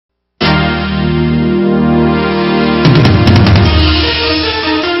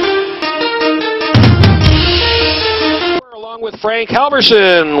and Frank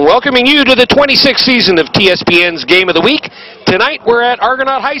Halvorson, welcoming you to the 26th season of TSPN's Game of the Week. Tonight we're at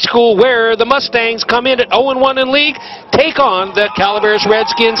Argonaut High School, where the Mustangs come in at 0-1 in league, take on the Calaveras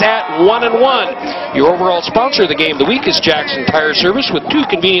Redskins at 1-1. Your overall sponsor of the Game of the Week is Jackson Tire Service, with 2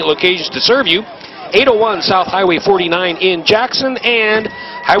 convenient locations to serve you. 801 South Highway 49 in Jackson and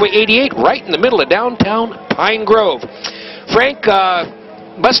Highway 88 right in the middle of downtown Pine Grove. Frank,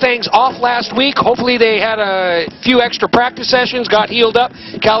 Mustangs off last week. Hopefully they had a few extra practice sessions, got healed up.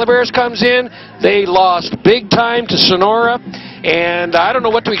 Calaveras comes in. They lost big time to Sonora, and I don't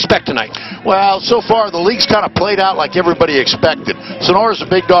know what to expect tonight. Well, so far the league's kind of played out like everybody expected. Sonora's a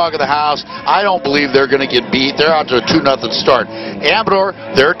big dog of the house. I don't believe they're going to get beat. They're out to a 2-0 start. Amador,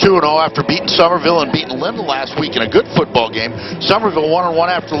 they're 2-0 after beating Somerville and beating Linden last week in a good football game. Somerville 1-1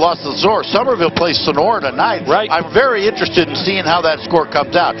 after the loss to the Zor. Somerville plays Sonora tonight. Right. I'm very interested in seeing how that score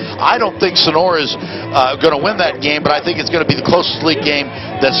comes out. I don't think Sonora is going to win that game, but I think it's going to be the closest league game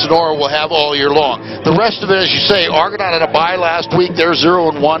that Sonora will have all year long. The rest of it, as you say, Argonaut had a bye last week. They're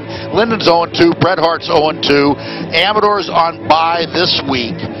 0-1. Linden's 0-2. Bret Hart's 0-2. Amador's on bye this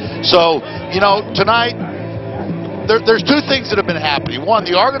week. So, you know, tonight, there's 2 things that have been happening. One,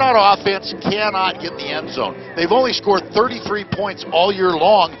 the Argonaut offense cannot get in the end zone. They've only scored 33 points all year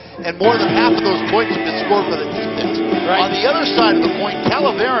long, and more than half of those points have been scored by the defense. Right. On the other side of the point,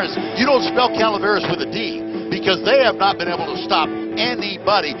 Calaveras, you don't spell Calaveras with a D, because they have not been able to stop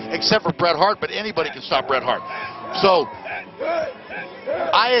anybody except for Bret Hart, but anybody can stop Bret Hart. So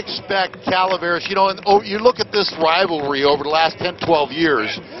I expect Calaveras, you know, and you look at this rivalry over the last 10, 12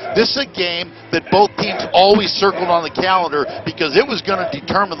 years, this is a game that both teams always circled on the calendar because it was going to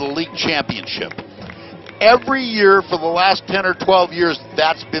determine the league championship. Every year for the last 10 or 12 years,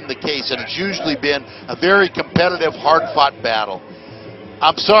 that's been the case, and it's usually been a very competitive, hard-fought battle.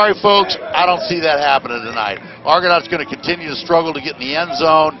 I'm sorry, folks, I don't see that happening tonight. Argonaut's going to continue to struggle to get in the end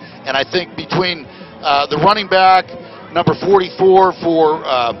zone, and I think between the running back, number 44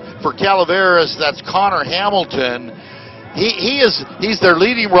 for Calaveras, that's Connor Hamilton. He's their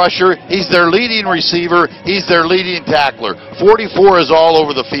leading rusher, he's their leading receiver, he's their leading tackler. 44 is all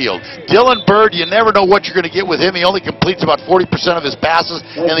over the field. Dylan Bird, you never know what you're going to get with him. He only completes about 40% of his passes,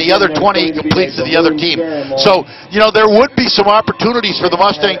 and the other 20 he completes to the other team. So, you know, there would be some opportunities for the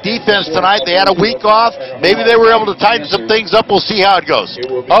Mustang defense tonight. They had a week off. Maybe they were able to tighten some things up. We'll see how it goes.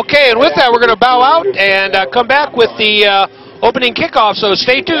 Okay, and with that, we're going to bow out and come back with the opening kickoff. So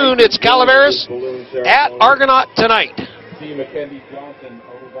stay tuned. It's Calaveras at Argonaut tonight. Mackenzie Johnson.